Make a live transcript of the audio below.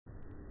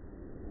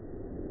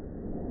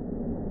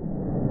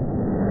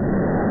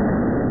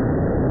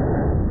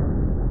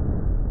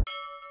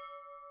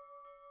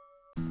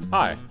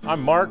Hi,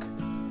 I'm Mark,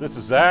 this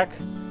is Zach,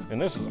 and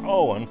this is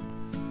Owen,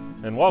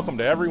 and welcome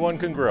to Everyone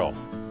Can Grill.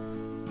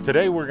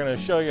 Today we're going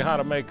to show you how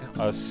to make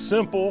a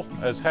simple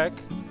as heck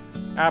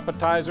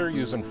appetizer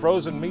using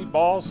frozen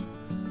meatballs.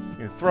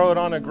 You throw it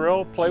on a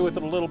grill, play with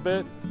it a little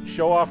bit,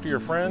 show off to your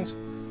friends,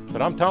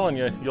 but I'm telling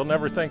you, you'll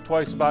never think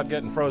twice about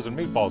getting frozen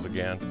meatballs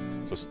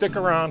again. So stick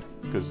around,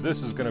 because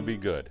this is going to be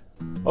good.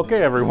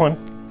 Okay everyone,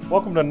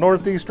 welcome to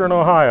Northeastern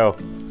Ohio.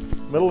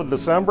 Middle of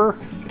December,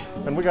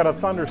 and we got a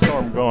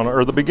thunderstorm going,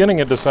 or the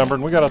beginning of December,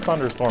 and we got a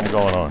thunderstorm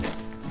going on.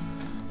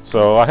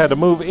 So I had to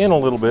move in a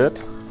little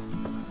bit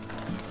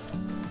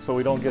so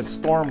we don't get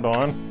stormed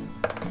on.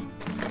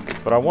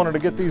 But I wanted to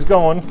get these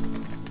going.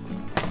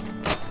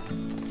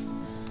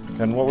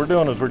 And what we're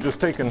doing is we're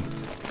just taking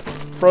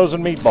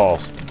frozen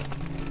meatballs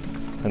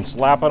and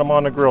slapping them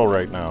on the grill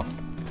right now.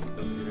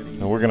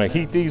 And we're gonna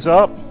heat these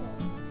up.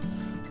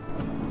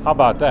 How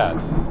about that?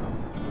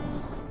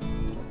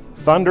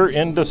 Thunder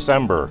in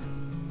December.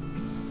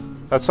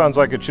 That sounds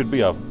like it should be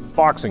a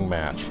boxing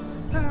match.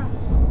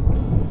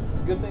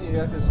 It's a good thing you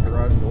got this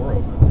garage door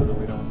open so that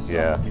we don't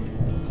suck.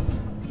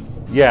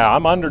 Yeah,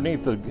 I'm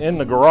underneath in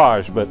the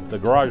garage, but the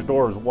garage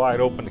door is wide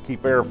open to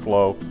keep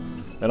airflow.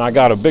 And I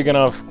got a big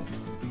enough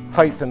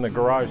height in the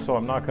garage so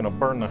I'm not gonna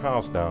burn the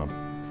house down.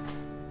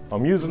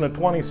 I'm using a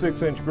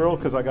 26-inch grill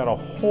because I got a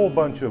whole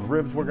bunch of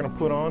ribs we're gonna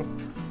put on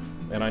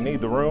and I need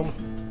the room.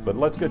 But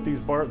let's get these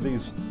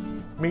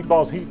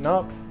meatballs heating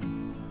up,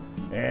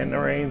 and the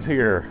rain's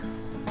here.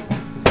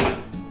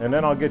 And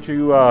then I'll get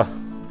you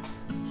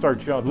start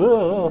showing,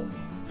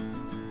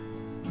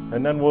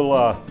 and then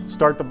we'll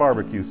start the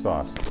barbecue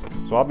sauce.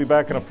 So I'll be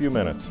back in a few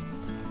minutes.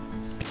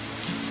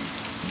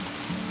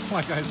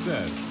 Like I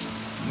said,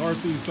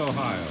 Northeast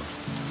Ohio,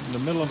 in the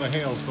middle of a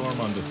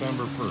hailstorm on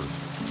December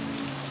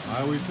 1st.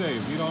 I always say,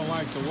 if you don't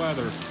like the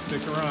weather,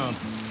 stick around.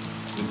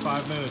 In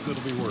 5 minutes,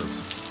 it'll be worse.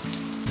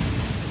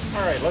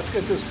 All right, let's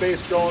get this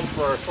base going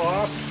for our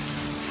sauce.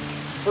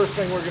 First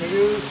thing we're gonna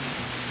use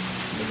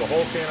is a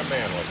whole can of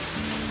Manwich.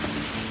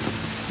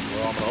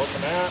 Well, I'm gonna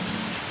open that.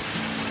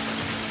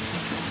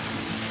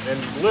 And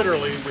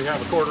literally, we have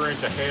a 1/4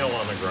 inch of hail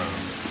on the ground.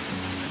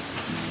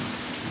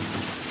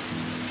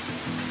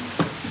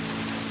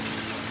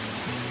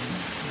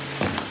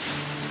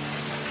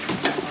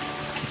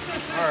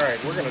 All right,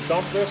 we're gonna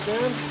dump this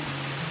in.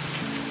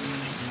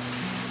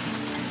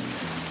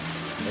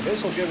 And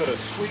this will give it a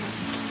sweet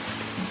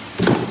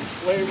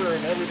flavor,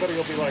 and everybody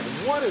will be like,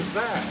 what is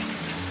that?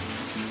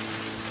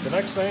 The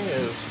next thing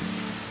is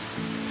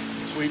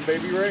Sweet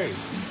Baby Ray's.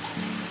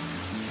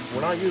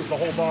 We're not using the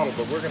whole bottle,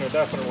 but we're going to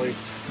definitely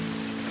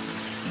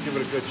give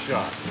it a good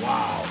shot.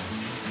 Wow.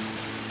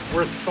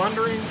 We're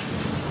thundering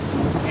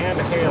and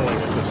hailing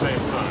at the same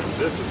time.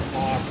 This is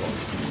awesome.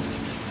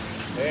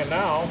 And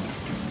now,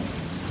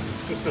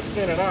 just to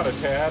thin it out a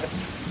tad,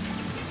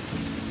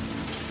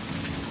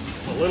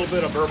 a little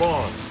bit of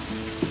bourbon.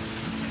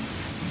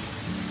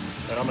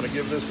 And I'm going to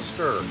give this a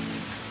stir.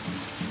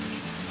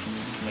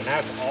 And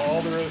that's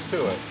all there is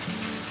to it.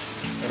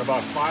 In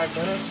about 5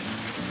 minutes,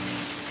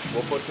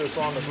 we'll put this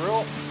on the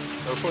grill,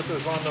 or put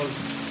this on those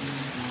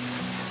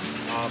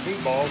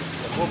meatballs,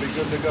 and we'll be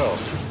good to go.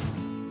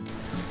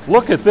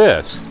 Look at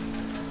this.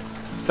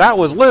 That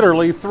was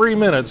literally 3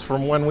 minutes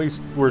from when we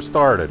were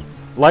started.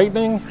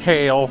 Lightning,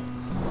 hail,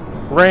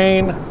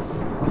 rain,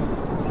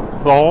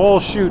 the whole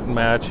shooting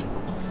match,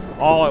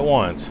 all at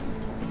once.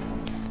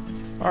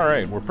 All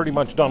right, we're pretty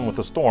much done with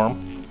the storm.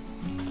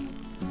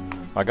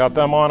 I got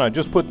them on, I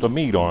just put the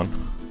meat on.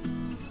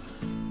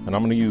 And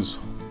I'm gonna use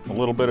a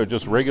little bit of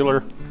just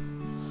regular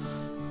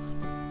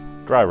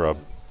dry rub.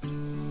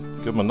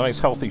 Give them a nice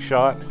healthy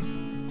shot.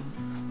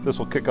 This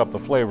will kick up the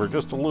flavor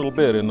just a little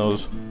bit in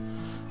those.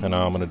 And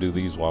now I'm gonna do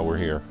these while we're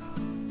here.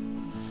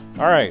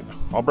 All right,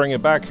 I'll bring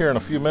it back here in a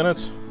few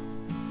minutes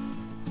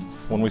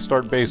when we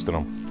start basting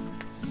them.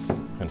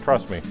 And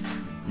trust me,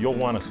 you'll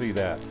wanna see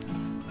that.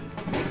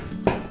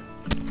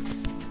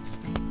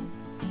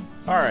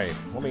 All right,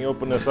 let me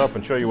open this up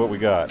and show you what we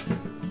got.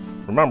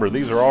 Remember,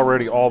 these are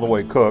already all the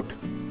way cooked.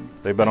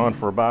 They've been on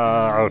for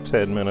about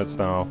 10 minutes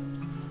now.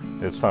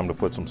 It's time to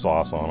put some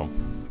sauce on them.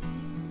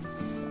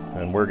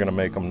 And we're gonna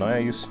make them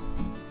nice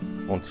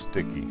and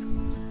sticky.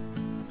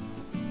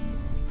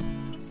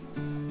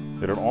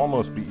 It'd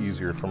almost be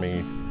easier for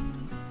me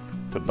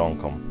to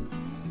dunk them,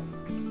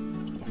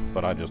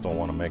 but I just don't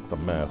wanna make the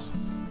mess.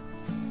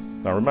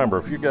 Now remember,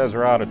 if you guys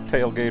are out at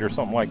tailgate or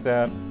something like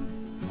that,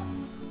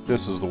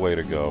 this is the way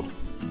to go.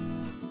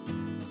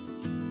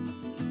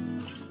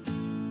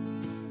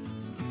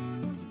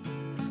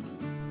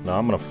 Now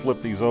I'm going to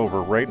flip these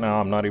over. Right now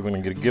I'm not even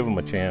going to give them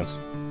a chance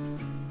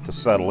to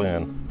settle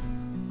in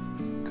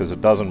because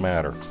it doesn't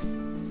matter.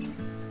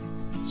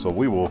 So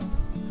we will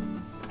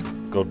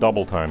go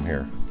double time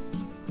here.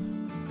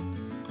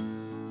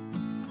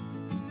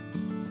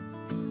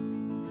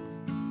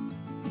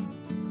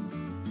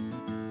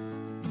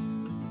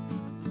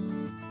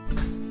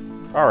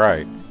 All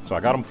right, so I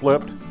got them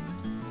flipped.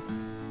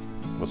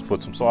 Let's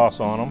put some sauce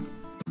on them.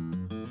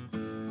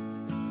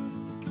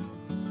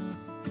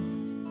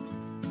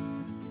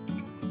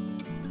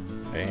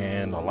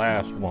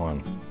 last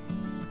one.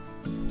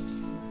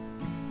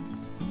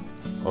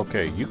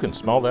 Okay, you can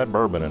smell that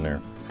bourbon in there.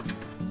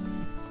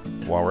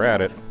 While we're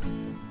at it,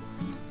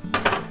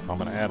 I'm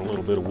gonna add a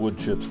little bit of wood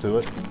chips to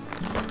it.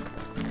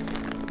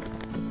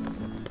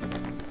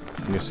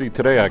 And you see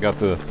today I got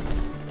the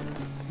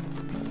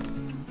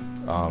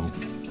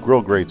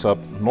grill grates up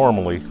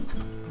normally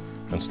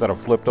instead of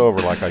flipped over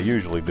like I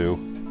usually do.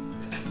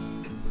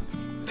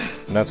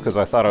 And that's because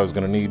I thought I was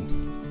gonna need,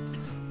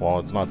 well,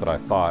 it's not that I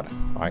thought,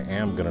 I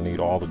am gonna need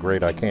all the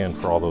grate I can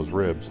for all those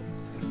ribs.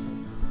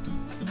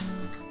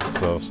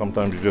 So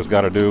sometimes you just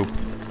gotta do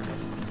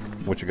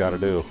what you gotta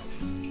do.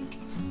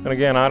 And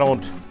again, I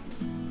don't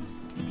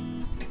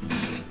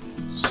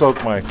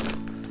soak my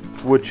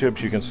wood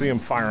chips. You can see them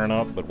firing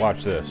up, but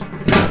watch this.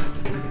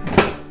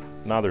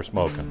 Now they're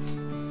smoking.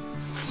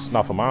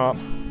 Snuff them out.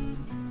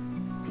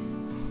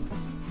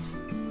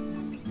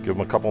 Give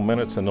them a couple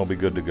minutes and they'll be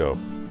good to go.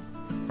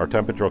 Our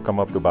temperature will come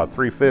up to about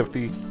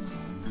 350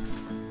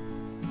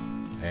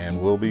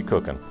 and we'll be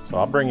cooking. So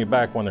I'll bring you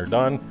back when they're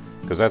done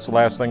because that's the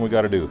last thing we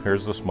got to do.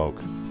 Here's the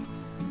smoke.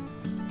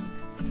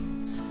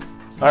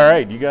 All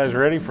right, you guys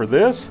ready for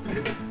this?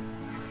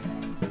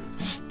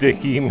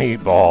 Sticky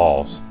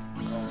meatballs.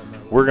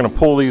 We're gonna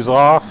pull these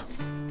off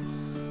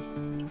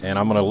and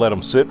I'm gonna let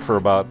them sit for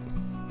about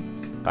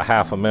a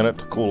half a minute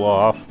to cool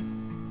off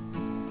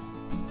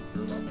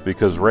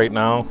because right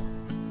now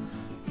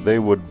they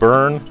would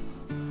burn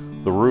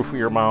the roof of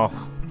your mouth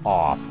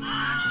off.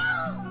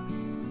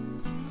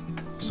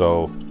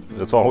 So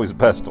it's always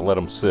best to let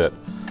them sit.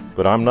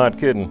 But I'm not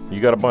kidding.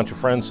 You got a bunch of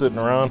friends sitting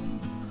around,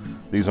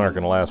 these aren't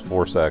gonna last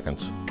 4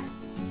 seconds.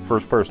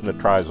 First person that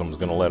tries them is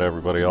gonna let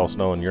everybody else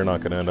know, and you're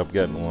not gonna end up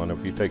getting one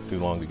if you take too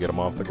long to get them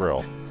off the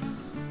grill.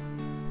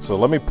 So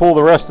let me pull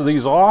the rest of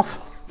these off,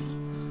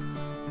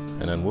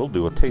 and then we'll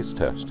do a taste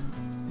test.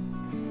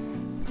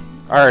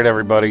 All right,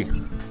 everybody,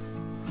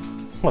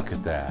 look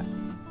at that.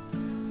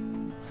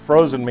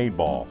 Frozen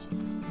meatballs.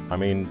 I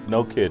mean,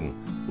 no kidding.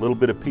 A little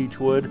bit of peach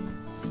wood,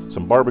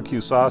 some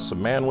barbecue sauce, some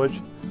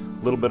Manwich,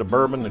 a little bit of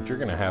bourbon that you're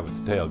gonna have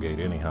at the tailgate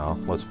anyhow,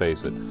 let's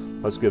face it.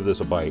 Let's give this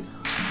a bite.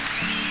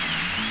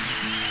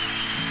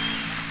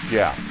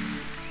 Yeah,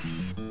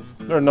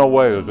 there's no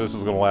way that this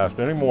is gonna last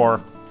any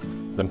more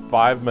than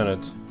 5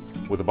 minutes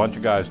with a bunch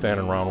of guys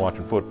standing around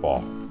watching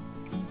football.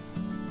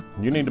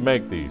 You need to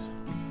make these.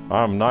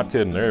 I'm not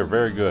kidding, they're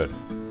very good.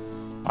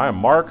 I am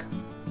Mark,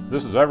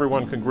 this is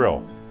Everyone Can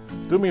Grill.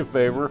 Do me a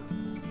favor,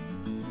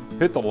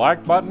 hit the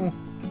like button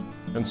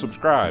and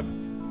subscribe.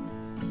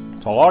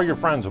 Tell all your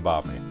friends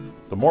about me.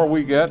 The more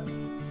we get,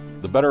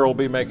 the better we'll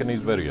be making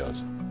these videos.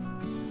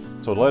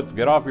 So let's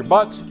get off your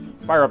butts,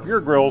 fire up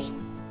your grills,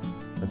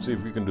 and see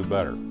if you can do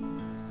better.